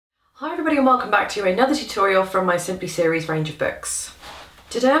Hi everybody and welcome back to another tutorial from my Simply series range of books.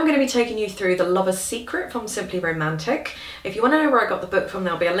 Today I'm going to be taking you through The Lover's Secret from Simply Romantic. If you want to know where I got the book from,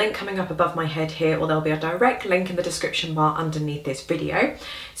 there'll be a link coming up above my head here, or there'll be a direct link in the description bar underneath this video.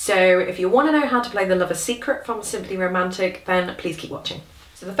 So if you want to know how to play The Lover's Secret from Simply Romantic, then please keep watching.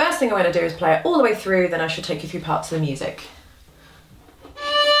 So the first thing I'm going to do is play it all the way through, then I shall take you through parts of the music.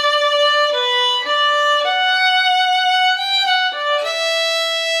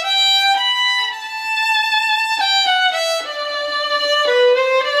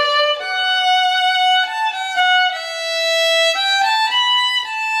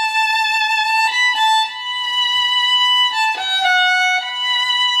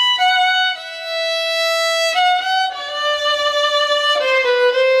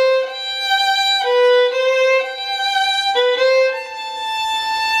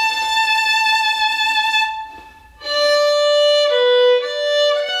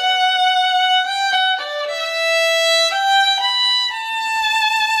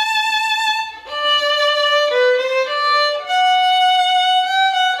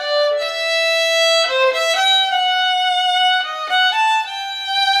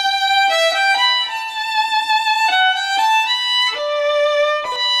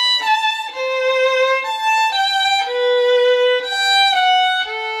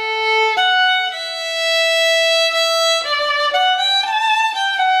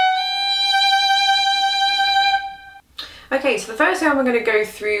 Okay, so the first thing I'm going to go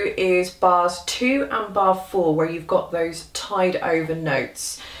through is bars 2 and bar 4, where you've got those tied over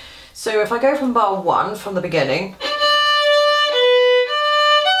notes. So if I go from bar 1 from the beginning,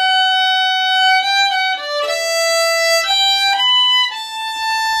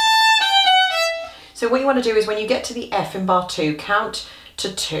 so what you want to do is when you get to the F in bar 2, count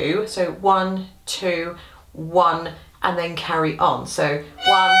to 2, so 1, 2, 1, and then carry on. So 1,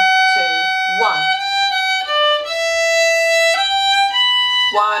 2, 1.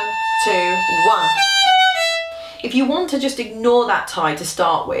 1, 2, 1. If you want to just ignore that tie to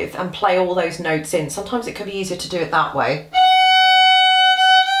start with and play all those notes in, sometimes it can be easier to do it that way.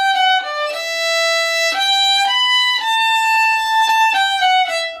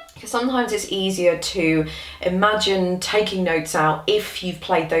 Sometimes it's easier to imagine taking notes out if you've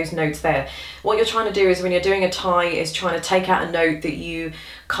played those notes there. What you're trying to do is when you're doing a tie is trying to take out a note that you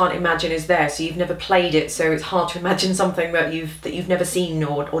can't imagine is there, so you've never played it, so it's hard to imagine something that you've never seen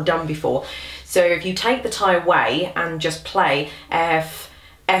or done before. So if you take the tie away and just play F,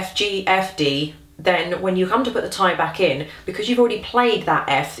 F, G, F, D, then when you come to put the tie back in, because you've already played that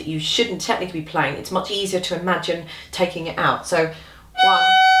F that you shouldn't technically be playing, it's much easier to imagine taking it out. So 1,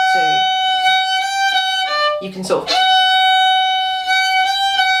 2, you can sort of,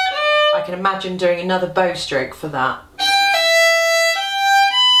 I can imagine doing another bow stroke for that.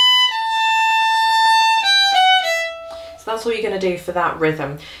 So that's all you're going to do for that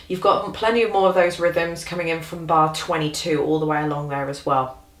rhythm. You've got plenty of more of those rhythms coming in from bar 22 all the way along there as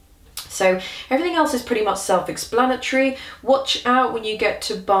well. So everything else is pretty much self-explanatory. Watch out when you get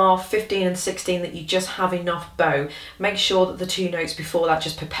to bar 15 and 16 that you just have enough bow. Make sure that the two notes before that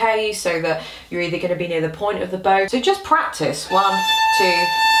just prepare you so that you're either going to be near the point of the bow. So just practice 1, 2,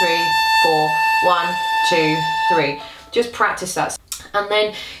 3, 4, 1, 2, 3. Just practice that. And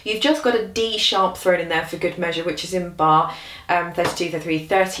then you've just got a D sharp thrown in there for good measure, which is in bar 32, 33,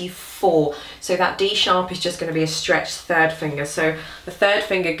 34. So that D sharp is just going to be a stretched third finger. So the third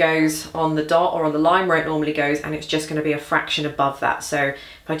finger goes on the dot or on the line where it normally goes, and it's just going to be a fraction above that. So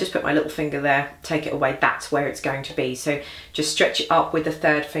if I just put my little finger there, take it away, that's where it's going to be. So just stretch it up with the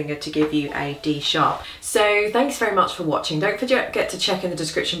third finger to give you a D sharp. So thanks very much for watching. Don't forget to check in the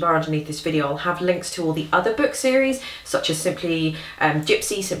description bar underneath this video. I'll have links to all the other book series, such as Simply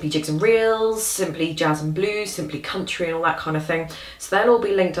Gypsy, Simply Jigs and Reels, Simply Jazz and Blues, Simply Country and all that kind of thing. So they'll all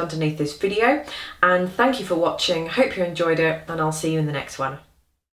be linked underneath this video. And thank you for watching. Hope you enjoyed it, and I'll see you in the next one.